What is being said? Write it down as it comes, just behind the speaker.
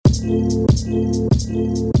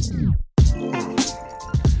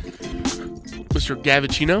Mr.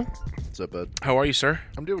 Gavicino, What's up, bud? how are you, sir?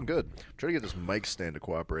 I'm doing good. I'm trying to get this mic stand to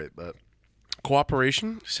cooperate, but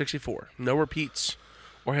Cooperation 64. No repeats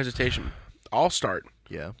or hesitation. I'll start.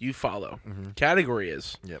 yeah. You follow. Category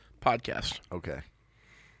is Yep. podcast. Okay.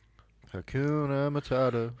 Hakuna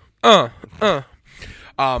Matata.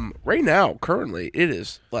 Right now, currently, it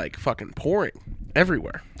is like fucking pouring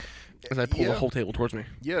everywhere. As I pull the Yeah. whole table towards me.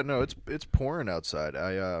 Yeah, no, it's pouring outside.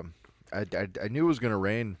 I knew it was gonna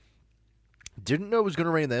rain. Didn't know it was gonna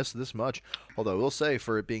rain this much. Although I will say,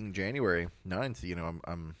 for it being January 9th,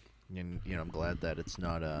 I'm glad that it's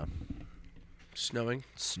not Snowing.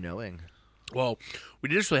 snowing. Well, we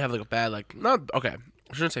did just really have like a bad, not, okay,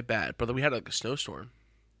 I shouldn't say bad, but we had like a snowstorm.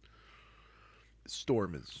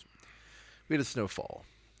 We had a snowfall.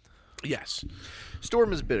 Yes.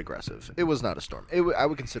 Storm is a bit aggressive. It was not a storm. I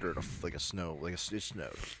would consider it a snow, it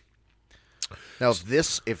snowed. Now, if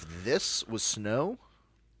this was snow,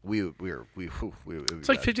 It's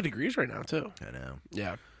like 50 degrees right now, too. I know.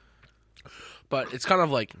 Yeah. But it's kind of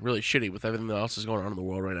like really shitty with everything else that's going on in the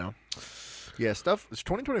world right now. Yeah,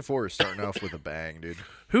 2024 is starting off with a bang, dude.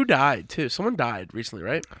 Who died, too? Someone died recently,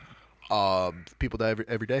 right? People die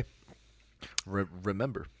every day.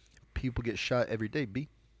 Remember, people get shot every day, B.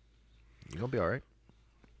 You're going to be all right.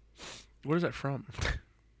 What is that from?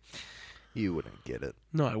 You wouldn't get it.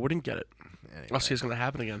 No, I wouldn't get it. Anyway. I'll see it's going to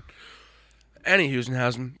happen again. Any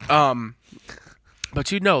Husenhausen.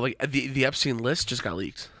 But you know, like the Epstein list just got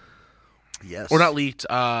leaked. Yes. Or not leaked,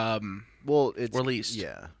 Well, it's released.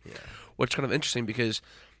 Yeah. Which is kind of interesting because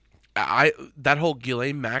that whole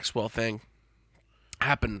Ghislaine Maxwell thing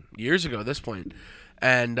happened years ago at this point.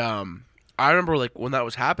 And I remember like when that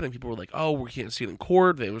was happening, people were like, "Oh, we can't see it in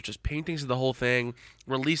court." They was just paintings of the whole thing.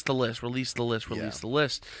 Release the list.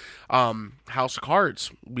 House of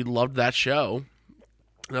Cards. We loved that show.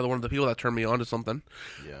 Another one of the people that turned me on to something.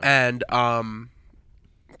 Yeah. And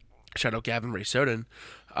shout out Gavin Ray Soden.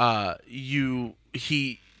 He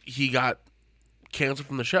got canceled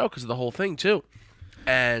from the show because of the whole thing too.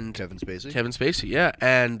 And Kevin Spacey. Kevin Spacey, yeah.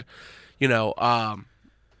 And now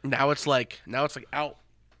it's like out,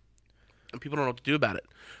 and people don't know what to do about it.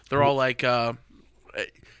 They're all like,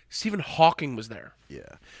 Stephen Hawking was there. Yeah.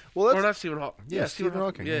 Well, that's Or not Stephen Hawking. Yeah, Stephen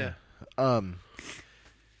Hawking. Yeah.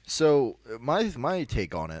 So my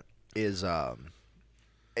take on it is,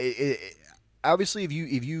 obviously if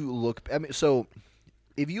you look,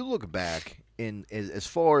 if you look back in as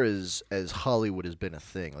far as Hollywood has been a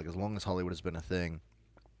thing, like as long as Hollywood has been a thing,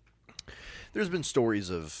 there's been stories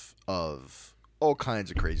of all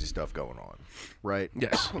kinds of crazy stuff going on, right?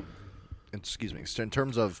 Yes. Excuse me. So in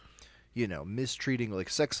terms of, mistreating, like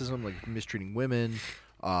sexism, like mistreating women,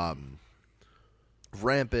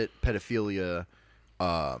 rampant pedophilia,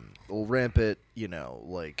 rampant,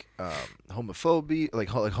 homophobia,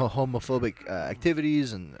 homophobic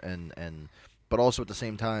activities, and but also at the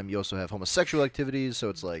same time you also have homosexual activities. So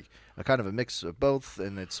it's like a kind of a mix of both,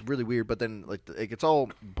 and it's really weird. But then it's all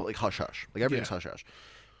like hush hush, like everything's hush hush.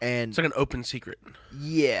 And It's like an open secret.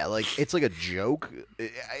 yeah, like it's like a joke.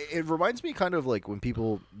 It reminds me kind of like when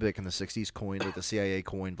people back in the '60s coined, like the CIA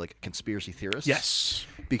coined, like conspiracy theorists. Yes.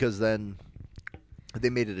 Because then they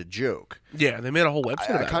made it a joke. Yeah, they made a whole website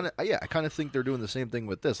about it. I kind of think they're doing the same thing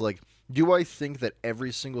with this. Like, do I think that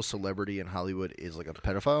every single celebrity in Hollywood is like a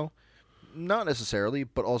pedophile? Not necessarily,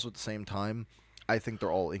 but also at the same time, I think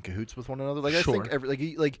they're all in cahoots with one another. Like, Sure. I think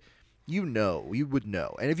you would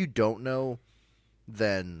know, and if you don't know,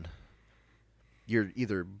 then you're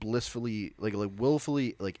either blissfully,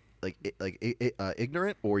 willfully,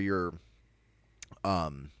 ignorant, or you're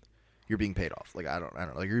being paid off. Like I don't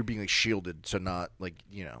know. Like you're being like shielded to not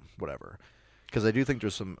whatever. Because I do think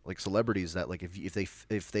there's some like celebrities that like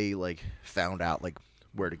if they like found out like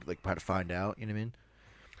where to like how to find out, you know what I mean?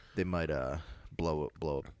 They might blow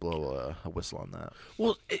a whistle on that.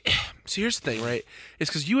 Well, so here's the thing, right? It's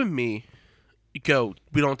because you and me we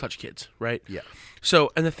don't touch kids, right? Yeah. So,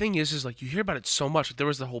 and the thing is like you hear about it so much. Like, there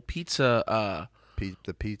was the whole the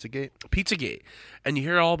Pizzagate, and you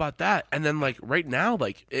hear all about that. And then like right now,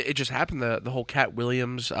 like it just happened. The whole Cat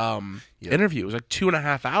Williams interview. It was like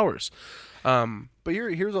 2.5 hours. But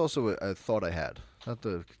here's also a thought I had. Not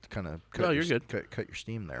to kind of cut your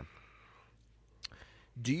steam there.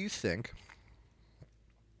 Do you think?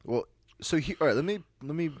 Well, so all right. Let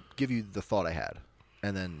me give you the thought I had,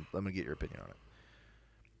 and then I'm gonna get your opinion on it.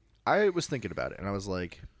 I was thinking about it, and I was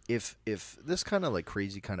like, if this kind of like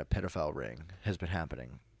crazy kind of pedophile ring has been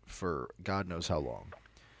happening for God knows how long,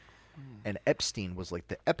 and Epstein was like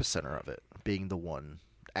the epicenter of it, being the one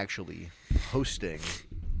actually hosting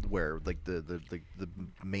where like the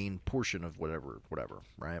main portion of whatever,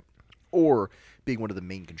 right? Or being one of the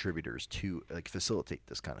main contributors to like facilitate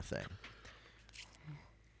this kind of thing.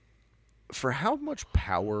 For how much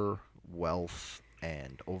power, wealth,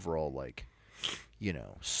 and overall like,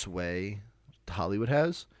 sway Hollywood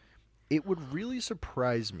has, it would really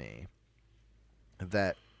surprise me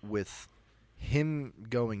that with him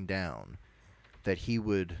going down, that he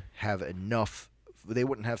would have enough. They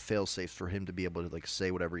wouldn't have fail-safes for him to be able to like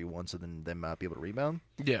say whatever he wants and then them not be able to rebound.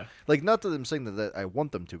 Yeah. Like, not that I'm saying that I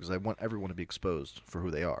want them to, because I want everyone to be exposed for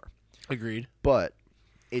who they are. Agreed. But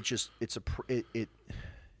it's a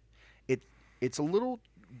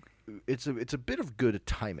bit of good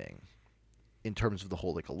timing in terms of the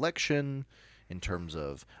whole like election, in terms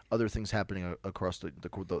of other things happening across the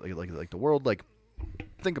world. Like,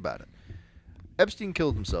 think about it. Epstein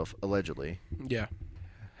killed himself allegedly. Yeah.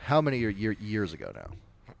 How many years ago now,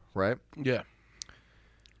 right? Yeah.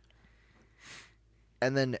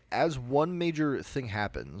 And then as one major thing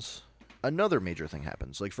happens, another major thing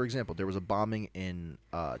happens. Like, for example, there was a bombing in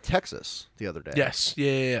Texas the other day. Yes.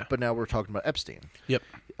 Yeah. But now we're talking about Epstein. Yep.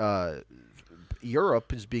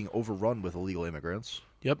 Europe is being overrun with illegal immigrants.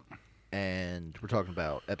 Yep. And we're talking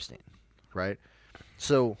about Epstein, right?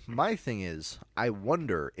 So my thing is, I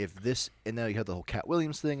wonder if this, and now you have the whole Cat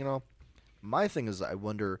Williams thing and all. My thing is, I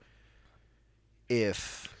wonder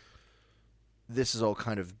if this is all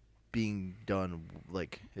kind of being done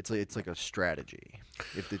like it's like a strategy.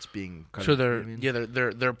 If it's being kind so of,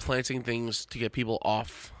 they're planting things to get people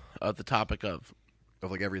off of the topic of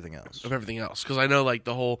like everything else. Of everything else, because I know like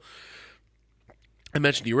the whole. I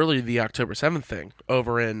mentioned to you earlier the October 7th thing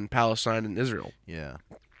over in Palestine and Israel. Yeah.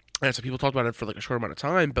 And so people talked about it for like a short amount of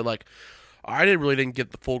time, but like I didn't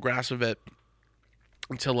get the full grasp of it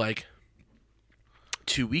until like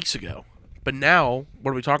 2 weeks ago. But now,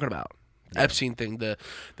 what are we talking about? Yeah. Epstein thing, the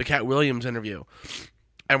Cat Williams interview.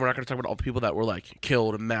 And we're not going to talk about all the people that were like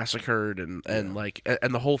killed and massacred and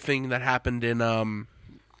the whole thing that happened in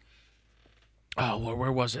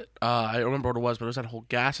where was it? I don't remember what it was, but it was that whole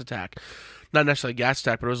gas attack. Not necessarily a gas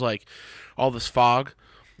attack, but it was like all this fog.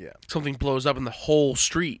 Yeah. Something blows up and the whole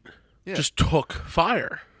street just took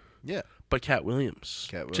fire. Yeah. But Cat Williams,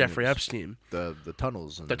 Jeffrey Epstein. The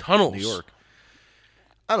tunnels in New York.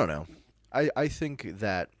 I don't know. I think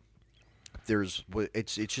that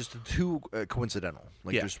it's just too coincidental.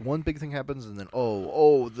 Like just one big thing happens and then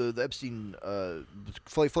the Epstein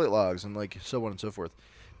flight logs and like so on and so forth.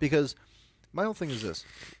 Because my whole thing is this.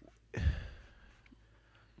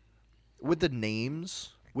 With the names,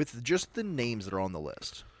 with just the names that are on the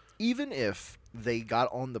list, even if they got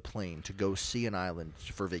on the plane to go see an island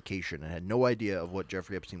for vacation and had no idea of what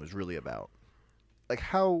Jeffrey Epstein was really about, like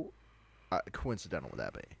how coincidental would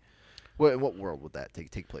that be? In what world would that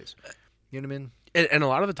take place? You know what I mean? And a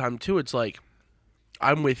lot of the time, too, it's like,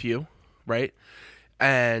 I'm with you, right?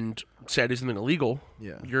 And say I do something illegal,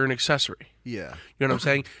 you're an accessory. Yeah. You know what I'm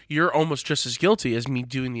saying? You're almost just as guilty as me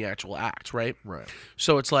doing the actual act, right? Right.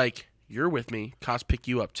 So it's like, you're with me, cops pick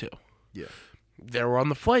you up too. Yeah. They were on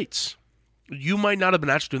the flights. You might not have been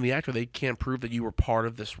actually doing the act, or they can't prove that you were part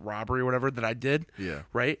of this robbery or whatever that I did. Yeah.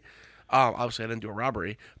 Right? Obviously, I didn't do a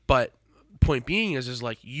robbery. But point being is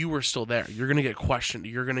like, you were still there. You're going to get questioned.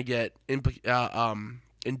 You're going to get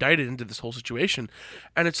indicted into this whole situation.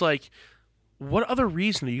 And it's like, what other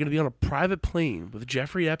reason are you going to be on a private plane with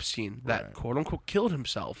Jeffrey Epstein that quote-unquote killed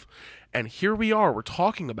himself? And here we are. We're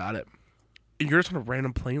talking about it. You're just on a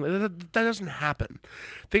random plane. That doesn't happen.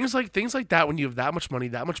 Things like that, when you have that much money,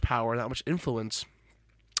 that much power, that much influence,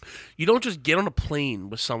 you don't just get on a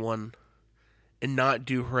plane with someone and not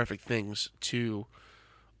do horrific things to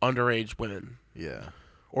underage women. Yeah.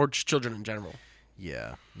 Or just children in general.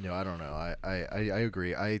 Yeah. No, I don't know. I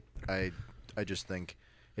agree. I just think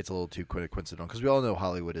it's a little too coincidental, because we all know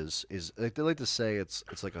Hollywood is like, they like to say it's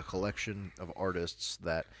like a collection of artists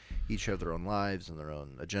that each have their own lives and their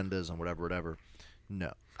own agendas and whatever.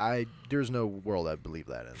 No, there's no world I believe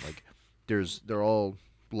that in. Like, they're all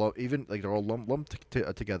lumped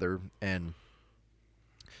together, and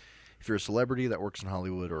if you're a celebrity that works in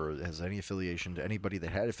Hollywood or has any affiliation to anybody that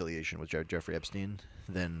had affiliation with Jeffrey Epstein,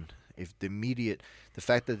 then if the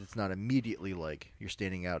fact that it's not immediately like you're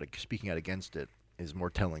speaking out against it is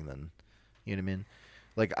more telling than, you know what I mean?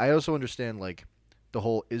 Like, I also understand like the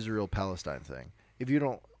whole Israel-Palestine thing. If you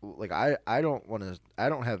don't like, I don't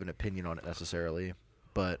have an opinion on it necessarily,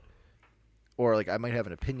 or like I might have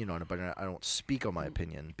an opinion on it, but I don't speak on my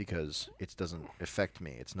opinion because it doesn't affect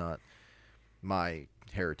me. It's not my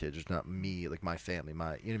heritage. It's not me, like my family. You know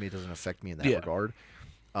what I mean? It doesn't affect me in that regard.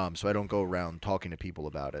 So I don't go around talking to people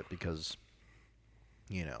about it because,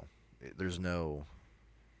 there's no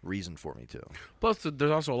reason for me to. Plus,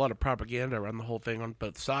 there's also a lot of propaganda around the whole thing on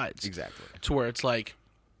both sides. Exactly. To where it's like,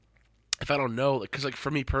 if I don't know, because like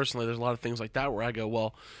for me personally, there's a lot of things like that where I go,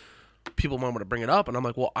 well, people might want to bring it up, and I'm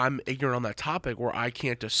like, well, I'm ignorant on that topic where I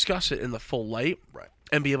can't discuss it in the full light, right,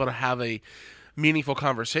 and be able to have a meaningful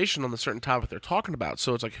conversation on the certain topic they're talking about.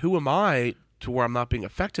 So it's like, who am I to where I'm not being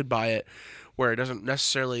affected by it, where it doesn't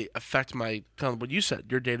necessarily affect my, kind of what you said,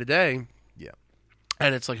 your day to day. Yeah.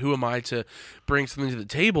 And it's like, who am I to bring something to the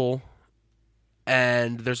table?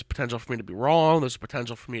 And there's a potential for me to be wrong. There's a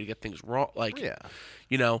potential for me to get things wrong. Like,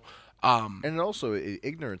 you know. And also,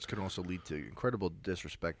 ignorance can also lead to incredible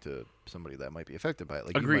disrespect to somebody that might be affected by it.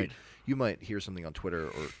 Like, agreed. You might hear something on Twitter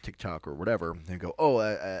or TikTok or whatever, and go, "Oh,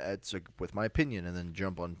 it's with my opinion," and then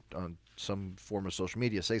jump on some form of social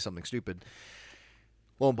media, say something stupid.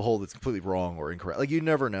 Lo and behold, it's completely wrong or incorrect. Like, you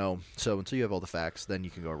never know. So until you have all the facts, then you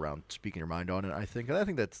can go around speaking your mind on it. I think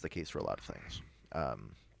that's the case for a lot of things.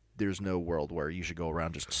 There's no world where you should go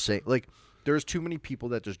around just saying, like, there's too many people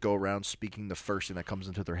that just go around speaking the first thing that comes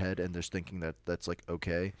into their head and just thinking that that's like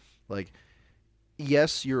okay. Like,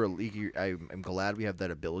 yes, I'm glad we have that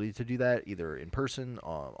ability to do that either in person,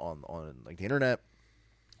 on like the internet,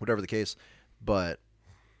 whatever the case. But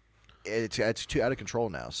it's too out of control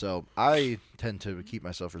now. So I tend to keep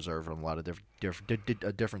myself reserved on a lot of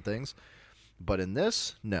different things. But in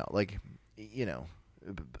this, no, like, you know,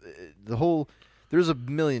 the whole. There's a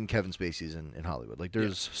million Kevin Spaceys in Hollywood. Like,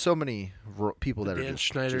 there's so many people that Dan are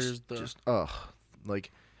Schneider's just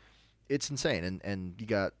like, it's insane. And you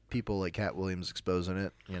got people like Cat Williams exposing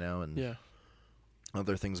it, you know, and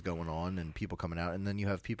other things going on, and people coming out, and then you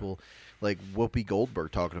have people like Whoopi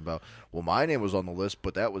Goldberg talking about, well, my name was on the list,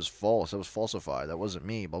 but that was false. That was falsified. That wasn't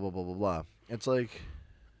me. Blah blah blah blah blah. It's like,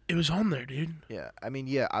 it was on there, dude. Yeah, I mean,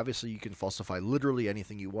 yeah, obviously you can falsify literally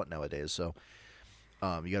anything you want nowadays. So,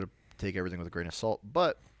 you got to take everything with a grain of salt,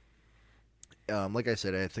 but like I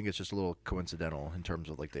said, I think it's just a little coincidental in terms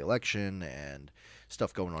of like the election and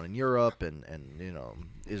stuff going on in Europe and you know,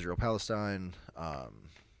 Israel Palestine,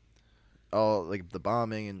 all like the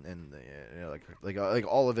bombing and you know, like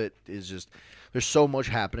all of it is just, there's so much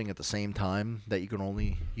happening at the same time that you can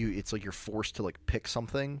only it's like you're forced to like pick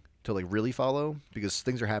something to like really follow, because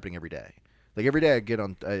things are happening every day. Like every day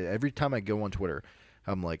every time I go on Twitter,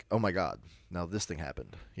 I'm like, oh my God, now this thing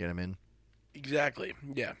happened. You know what I mean? Exactly.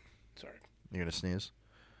 Yeah. Sorry. You're going to sneeze?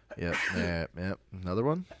 Yep. Yep. Another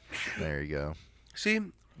one? There you go. See,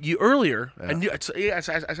 you earlier, I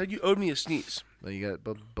said you owed me a sneeze. Well, you got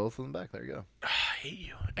both of them back. There you go. I hate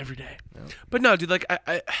you every day. Yep. But no, dude, like,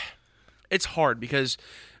 I it's hard because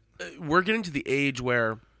we're getting to the age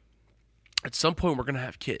where at some point we're going to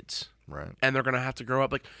have kids. Right. And they're going to have to grow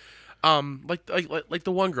up. Like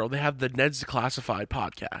the one girl, they have the Ned's Declassified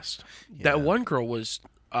podcast. Yeah. That one girl was,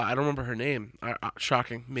 I don't remember her name.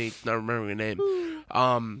 Shocking me, not remembering her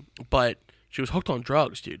name. But she was hooked on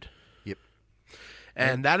drugs, dude. Yep.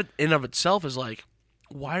 And that in of itself is like,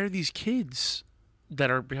 why are these kids that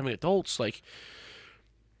are becoming adults like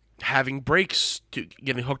having breaks to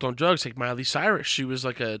getting hooked on drugs? Like Miley Cyrus, she was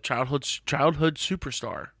like a childhood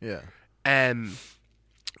superstar. Yeah. And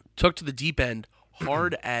took to the deep end.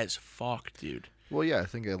 Hard as fuck, dude. Well, yeah, I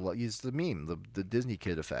think he's the meme, the Disney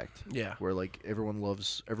kid effect. Yeah, where like everyone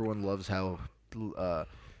loves how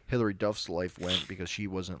Hillary Duff's life went because she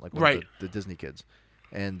wasn't like one of the Disney kids,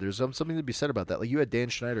 and there's something to be said about that. Like, you had Dan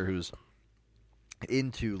Schneider, who's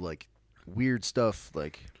into like weird stuff,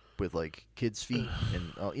 like with like kids' feet, and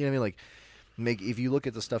you know what I mean, like. If you look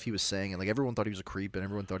at the stuff he was saying, and like everyone thought he was a creep, and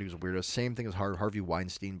everyone thought he was a weirdo. Same thing as Harvey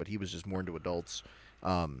Weinstein, but he was just more into adults.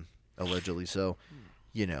 Allegedly. So,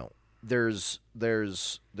 you know, there's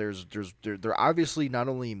obviously not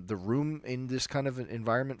only the room in this kind of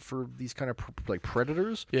environment for these kind of like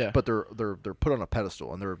predators, but they're put on a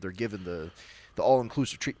pedestal, and they're given the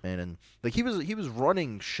all-inclusive treatment. And like he was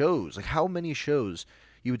running shows. Like, how many shows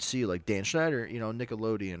you would see like Dan Schneider, you know,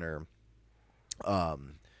 Nickelodeon, or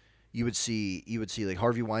you would see like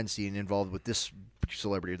Harvey Weinstein involved with this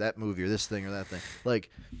celebrity or that movie or this thing or that thing. Like,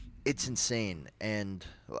 it's insane, and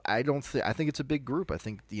I think it's a big group. I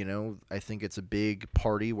think it's a big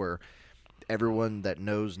party where everyone that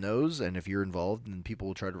knows, and if you're involved, then people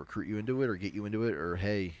will try to recruit you into it or get you into it, or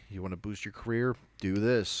hey, you want to boost your career, do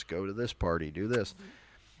this, go to this party, do this.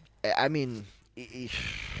 I mean,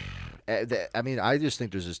 I just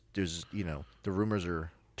think there's you know,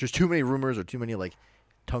 there's too many rumors or too many like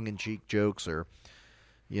tongue-in-cheek jokes, or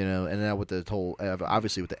you know, and now with the whole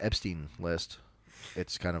obviously with the Epstein list.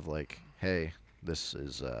 It's kind of like, hey, this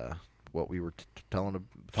is what we were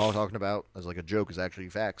talking about as like a joke is actually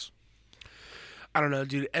facts. I don't know,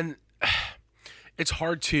 dude. And it's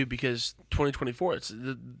hard too because 2024.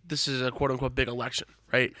 This is a quote unquote big election,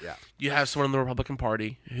 right? Yeah. You have someone in the Republican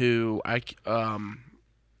Party who it's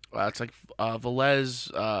like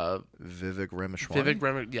Velez Vivek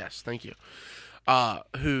Ramaswamy. Yes, thank you.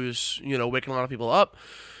 Who's waking a lot of people up,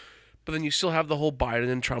 but then you still have the whole Biden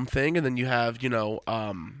and Trump thing, and then you have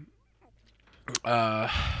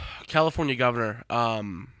California governor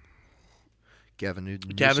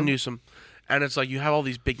Gavin Newsom. And it's like you have all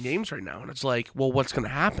these big names right now, and it's like, well, what's going to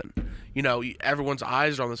happen? Everyone's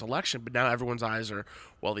eyes are on this election, but now everyone's eyes are,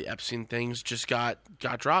 well, the Epstein things just got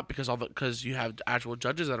dropped because you have actual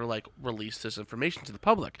judges that are like, release this information to the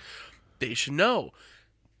public. They should know.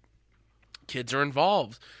 Kids are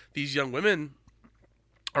involved. These young women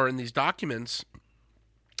are in these documents,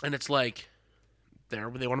 and it's like they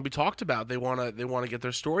want to be talked about. They want to get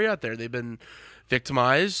their story out there. They've been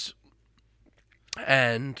victimized.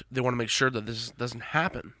 And they want to make sure that this doesn't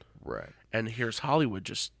happen. Right. And here's Hollywood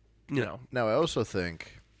just, Now, I also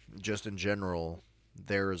think, just in general,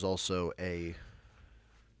 there is also a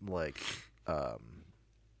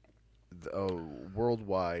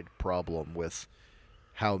worldwide problem with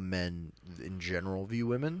how men in general view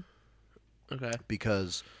women. Okay.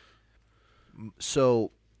 Because,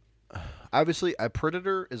 obviously, a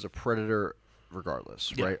predator is a predator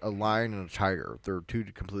regardless, right? A lion and a tiger, they're two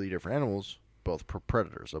completely different animals. Both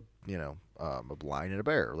predators, a lion and a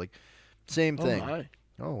bear, like same thing.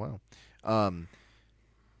 Oh wow.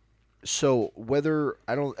 So whether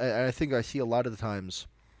I think I see a lot of the times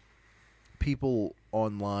people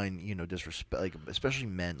online, disrespect, like especially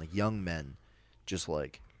men, like young men, just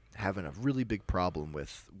like having a really big problem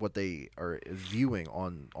with what they are viewing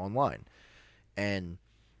online, and.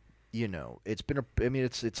 It's been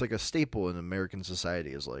it's like a staple in American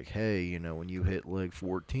society is like, hey, when you hit like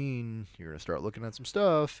 14, you're going to start looking at some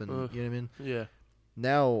stuff. And you know what I mean? Yeah.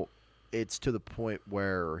 Now it's to the point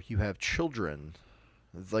where you have children,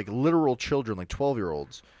 like literal children, like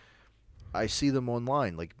 12-year-olds. I see them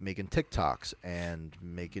online, like making TikToks and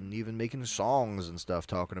making songs and stuff,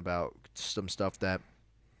 talking about some stuff that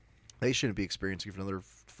they shouldn't be experiencing for another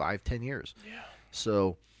 5-10 years. Yeah.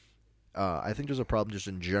 So... I think there's a problem just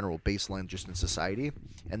in general, baseline just in society.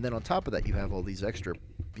 And then on top of that, you have all these extra,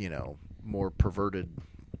 more perverted,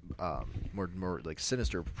 more like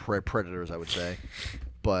sinister predators, I would say.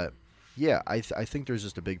 But, yeah, I think there's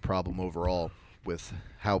just a big problem overall with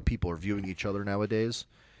how people are viewing each other nowadays.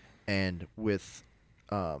 And with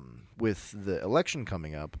the election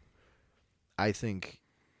coming up, I think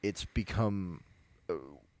it's become...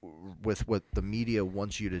 with what the media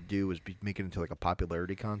wants you to do is make it into like a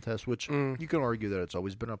popularity contest, which you can argue that it's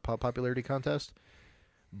always been a popularity contest,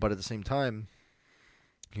 but at the same time,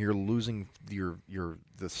 you're losing the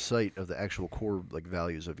sight of the actual core like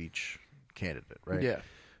values of each candidate, right? Yeah.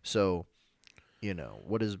 So,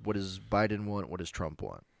 what does Biden want? What does Trump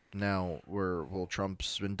want? Now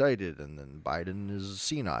Trump's indicted, and then Biden is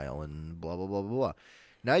senile, and blah blah blah blah blah.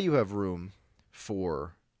 Now you have room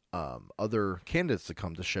for other candidates to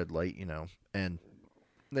come to shed light, and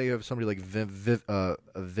they have somebody like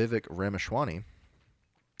Vivek Ramaswamy,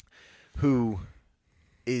 who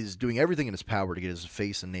is doing everything in his power to get his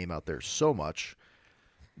face and name out there so much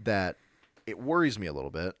that it worries me a little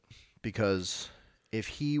bit, because if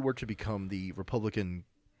he were to become the Republican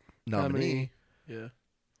nominee,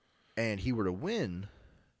 and he were to win,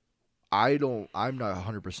 I'm not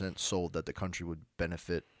 100% sold that the country would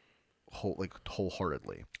benefit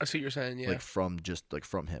wholeheartedly. I see what you're saying, yeah. Like from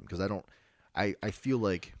him, because I feel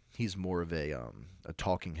like he's more of a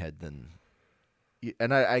talking head than,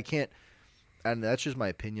 and I can't, and that's just my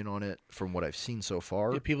opinion on it from what I've seen so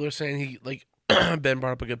far. Yeah, people are saying he, like, Ben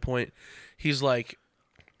brought up a good point. He's like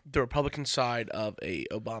the Republican side of a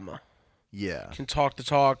Obama. Yeah. Can talk the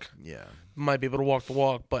talk. Yeah. Might be able to walk the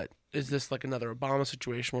walk, but is this like another Obama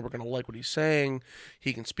situation where we're going to like what he's saying?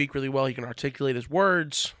 He can speak really well. He can articulate his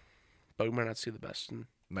words. But we might not see the best.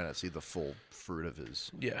 Might not see the full fruit of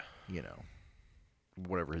his,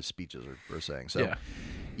 whatever his speeches are saying. So,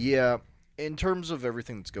 yeah, in terms of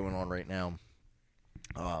everything that's going on right now,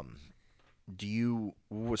 let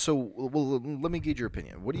me gauge your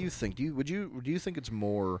opinion. What do you think? Do you think it's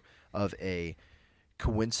more of a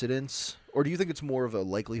coincidence, or do you think it's more of a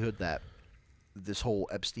likelihood that this whole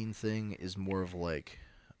Epstein thing is more of like,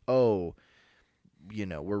 we're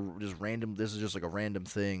just random. This is just like a random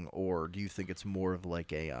thing, or do you think it's more of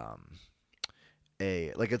like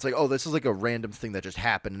it's like, this is like a random thing that just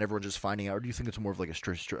happened and everyone's just finding out, or do you think it's more of like a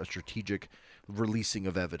strategic releasing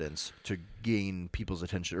of evidence to gain people's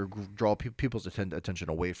attention or draw people's attention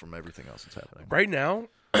away from everything else that's happening? Right now,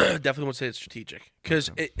 definitely would say it's strategic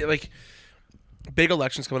because like big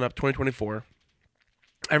elections coming up, 2024.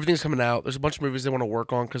 everything's coming out. There's a bunch of movies they want to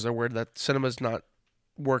work on because they're worried that cinema's not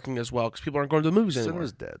working as well because people aren't going to the movies anymore.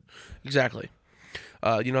 Cinema's dead. Exactly.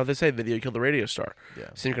 They say video killed the radio star. Yeah.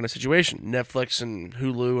 Same kind of situation. Netflix and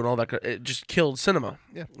Hulu and all that, it just killed cinema.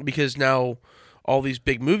 Yeah. Because now all these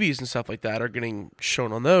big movies and stuff like that are getting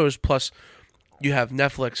shown on those. Plus, you have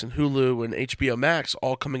Netflix and Hulu and HBO Max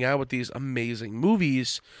all coming out with these amazing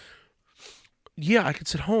movies. Yeah, I could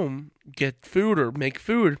sit home, get food or make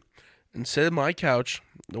food, and sit on my couch,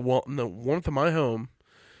 in the warmth of my home,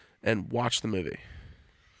 and watch the movie.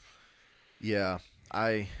 Yeah,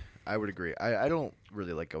 I would agree. I don't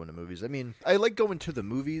really like going to movies. I mean, I like going to the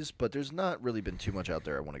movies, but there's not really been too much out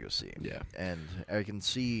there I want to go see. Yeah. And I can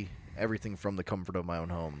see everything from the comfort of my own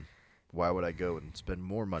home. Why would I go and spend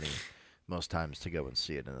more money most times to go and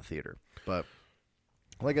see it in a theater? But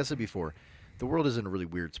like I said before, the world is in a really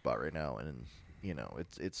weird spot right now, and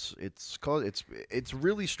it's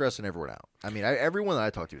really stressing everyone out. I mean, everyone that I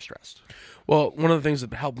talk to is stressed. Well, one of the things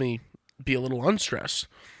that helped me be a little unstressed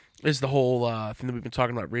is the whole thing that we've been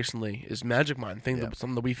talking about recently is Magic Mind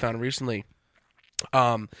something that we found recently,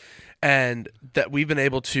 and that we've been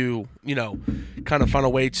able to kind of find a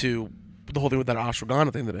way to the whole thing with that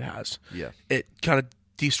ashwagandha thing that it has. Yeah, it kind of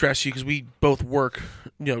de-stress you because we both work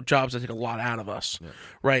jobs that take a lot out of us,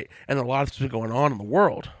 right? And a lot of things been going on in the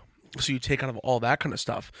world, so you take kind of all that kind of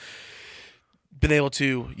stuff. Been able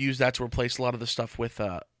to use that to replace a lot of the stuff with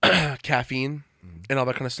caffeine and all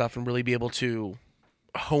that kind of stuff, and really be able to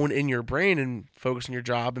hone in your brain and focus on your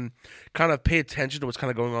job and kind of pay attention to what's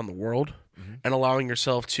kind of going on in the world, and allowing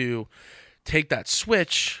yourself to take that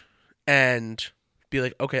switch and be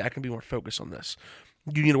like, okay, I can be more focused on this.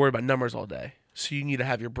 You need to worry about numbers all day, so you need to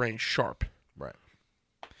have your brain sharp. Right.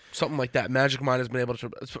 Something like that. Magic Mind has been able to,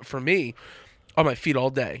 for me, on my feet all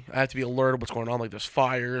day. I have to be alert of what's going on. Like there's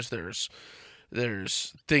fires, there's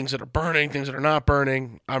things that are burning, things that are not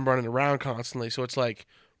burning. I'm running around constantly, so it's like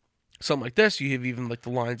something like this. You have even like the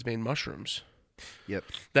lion's mane mushrooms. Yep.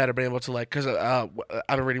 That have been able to because I've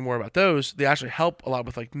been reading more about those. They actually help a lot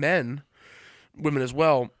with like women as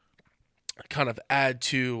well. Kind of add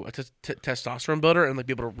to a testosterone builder and like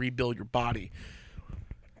be able to rebuild your body.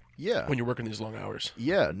 Yeah. When you're working these long hours.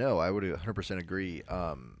 Yeah. No, I would 100% agree.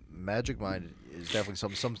 Magic Mind is definitely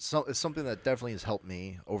something that definitely has helped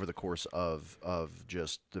me over the course of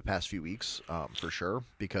just the past few weeks, for sure,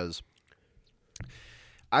 because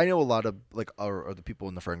I know a lot of or the people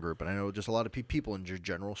in the friend group, and I know just a lot of people in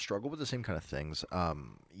general struggle with the same kind of things.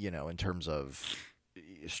 In terms of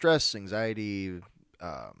stress, anxiety,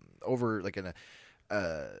 over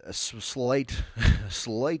a slight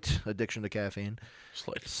addiction to caffeine.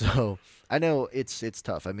 Slight. So I know it's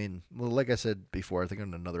tough. I mean, like I said before, I think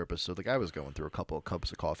on another episode, I was going through a couple of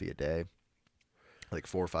cups of coffee a day, like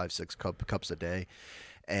 4, 5, 6 cups a day,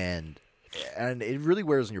 and it really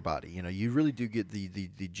wears on your body. You really do get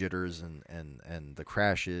the jitters and the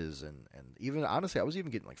crashes and even honestly, I was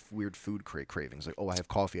even getting like weird food cravings. Like, oh, I have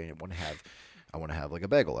coffee. I want to have like a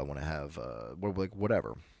bagel. I want to have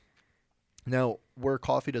whatever. Now, where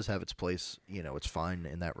coffee does have its place, it's fine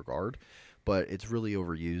in that regard, but it's really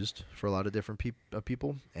overused for a lot of different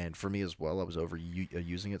people, and for me as well. I was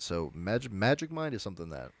using it. So Magic Mind is something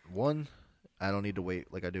that, one, I don't need to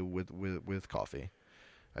wait like I do with coffee.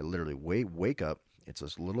 I literally wake up. It's a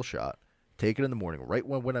little shot. Take it in the morning, right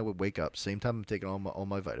when I would wake up. Same time I'm taking all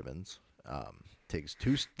my vitamins. Takes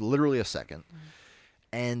literally a second.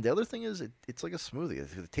 And the other thing is, it's like a smoothie.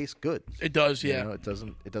 It tastes good. It does, yeah. It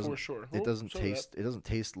doesn't. For sure. It doesn't taste. It doesn't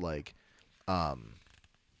taste like.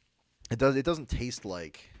 It doesn't taste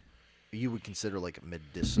like you would consider like a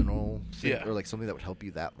medicinal thing, or like something that would help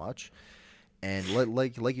you that much. And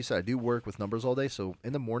like you said, I do work with numbers all day. So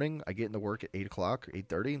in the morning, I get into work at 8 o'clock or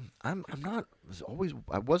 8:30. I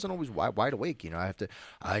wasn't always wide awake.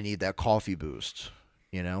 I need that coffee boost.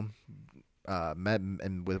 And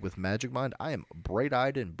with Magic Mind, I am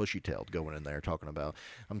bright-eyed and bushy-tailed going in there talking about.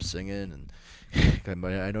 I'm singing, and I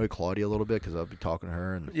know Claudia a little bit because I'll be talking to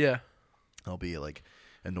her, and I'll be like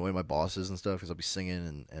annoying my bosses and stuff because I'll be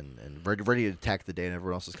singing and ready to attack the day, and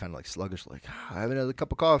everyone else is kind of like sluggish, like, I haven't had a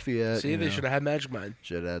cup of coffee yet. See, they should have had Magic Mind.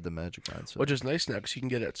 Should have had the Magic Mind. So. Which is nice now because you can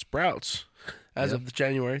get it at Sprouts. As of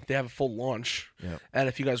January, they have a full launch. Yep. And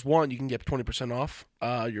if you guys want, you can get 20% off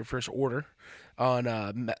your first order on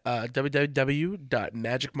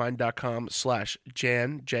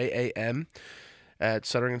www.magicmind.com/Jan, Jam, at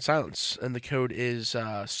Stuttering in Silence. And the code is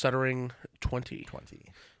Stuttering20.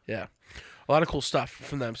 Yeah. A lot of cool stuff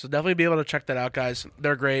from them. So definitely be able to check that out, guys.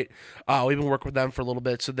 They're great. We've been working with them for a little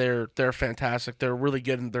bit, so they're fantastic. They're really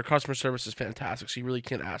good, and their customer service is fantastic, so you really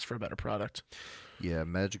can't ask for a better product. Yeah,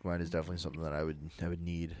 Magic Mind is definitely something that I would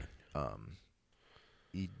need.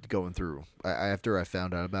 going through. After I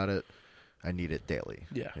found out about it, I need it daily.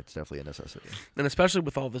 Yeah. It's definitely a necessity. And especially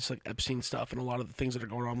with all this like Epstein stuff and a lot of the things that are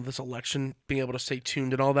going on with this election, being able to stay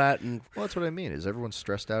tuned and all that. And well, that's what I mean. Is everyone's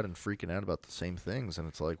stressed out and freaking out about the same things, and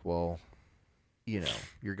it's like, well,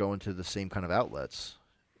 you're going to the same kind of outlets,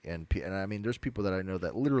 and I mean, there's people that I know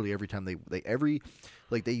that literally every time they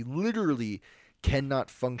literally cannot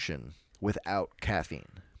function without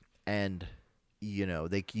caffeine, and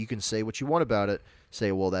you can say what you want about it.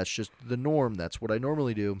 Say, well, that's just the norm. That's what I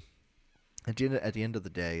normally do. At the end of the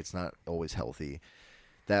day, it's not always healthy.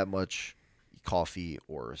 That much coffee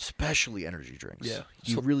or especially energy drinks. Yeah.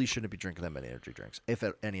 You really shouldn't be drinking that many energy drinks, if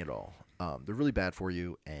any at all. They're really bad for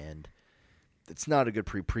you, and it's not a good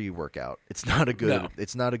pre-workout. It's not a good. No.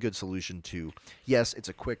 It's not a good solution to. Yes, it's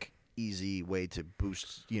a quick, easy way to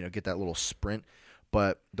boost. Get that little sprint.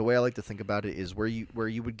 But the way I like to think about it is where you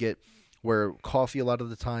would get. Where coffee a lot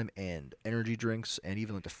of the time and energy drinks and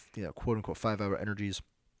even like the quote unquote 5-hour energies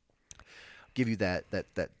give you that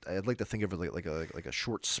I'd like to think of it like a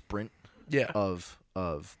short sprint of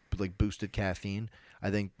like boosted caffeine.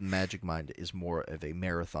 I think Magic Mind is more of a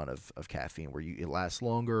marathon of caffeine where it lasts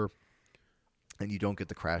longer and you don't get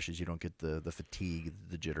the crashes, you don't get the fatigue,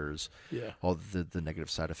 the jitters, all the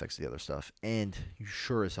negative side effects of the other stuff, and you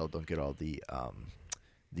sure as hell don't get all the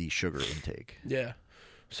sugar intake. Yeah.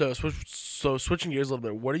 So switching gears a little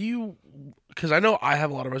bit, what are you? Because I know I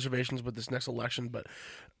have a lot of reservations with this next election, but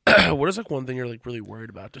what is like one thing you're like really worried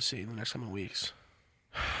about to see in the next coming weeks?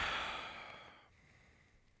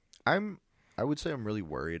 I would say I'm really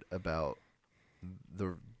worried about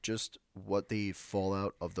what the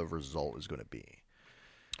fallout of the result is going to be.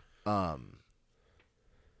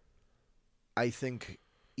 I think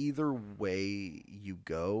either way you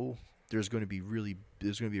go, there's going to be a really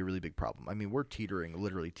big problem. I mean, we're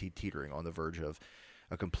literally teetering on the verge of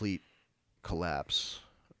a complete collapse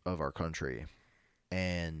of our country,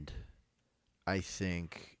 and I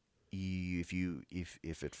think if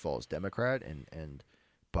it falls Democrat and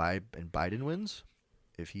Biden wins,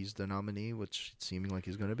 if he's the nominee, which it's seeming like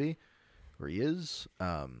he's going to be, or he is, it's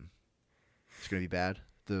going to be bad.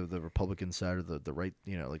 The Republican side or the right,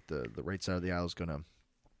 like the right side of the aisle is going to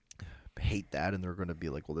hate that, and they're going to be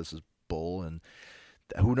like, well, this is bull, and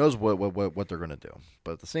who knows what they're going to do.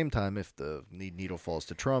 But at the same time, if the needle falls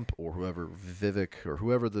to Trump or whoever, Vivek or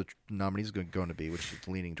whoever the nominee is going to be, which is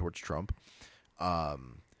leaning towards Trump, who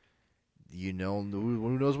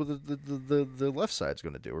knows what the left side's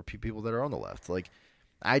going to do, or people that are on the left. Like,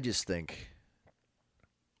 I just think,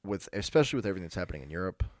 especially with everything that's happening in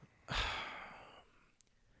Europe,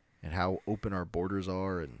 and how open our borders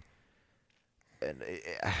are, and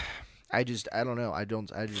I don't know.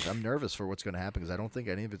 I'm nervous for what's going to happen because I don't think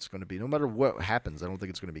any of it's going to be. No matter what happens, I don't think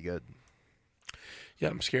it's going to be good. Yeah,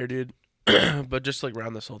 I'm scared, dude. But just like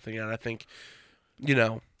round this whole thing out, I think,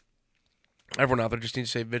 everyone out there just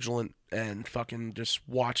needs to stay vigilant and fucking just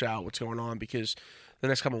watch out what's going on, because the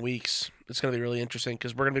next couple of weeks it's going to be really interesting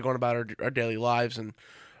because we're going to be going about our daily lives, and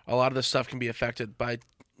a lot of this stuff can be affected by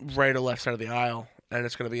right or left side of the aisle, and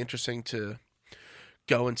it's going to be interesting to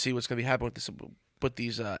go and see what's going to be happening with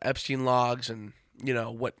these Epstein logs, and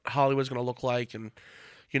what Hollywood's going to look like, and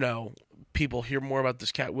people hear more about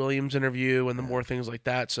this Cat Williams interview and the more things like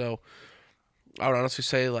that. So I would honestly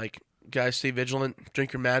say, like, guys, stay vigilant,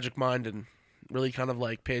 drink your Magic Mind, and really kind of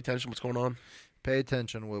like pay attention to what's going on. Pay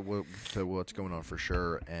attention to what's going on for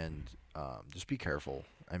sure, and just be careful.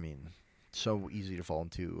 I mean, so easy to fall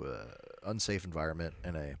into an unsafe environment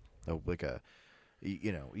and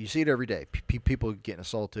you see it every day. People getting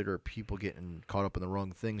assaulted or people getting caught up in the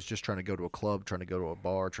wrong things, just trying to go to a club, trying to go to a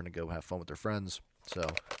bar, trying to go have fun with their friends. So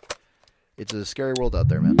it's a scary world out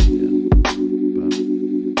there, man. Yeah. But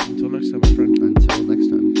until next time, my friend. Until next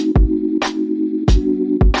time.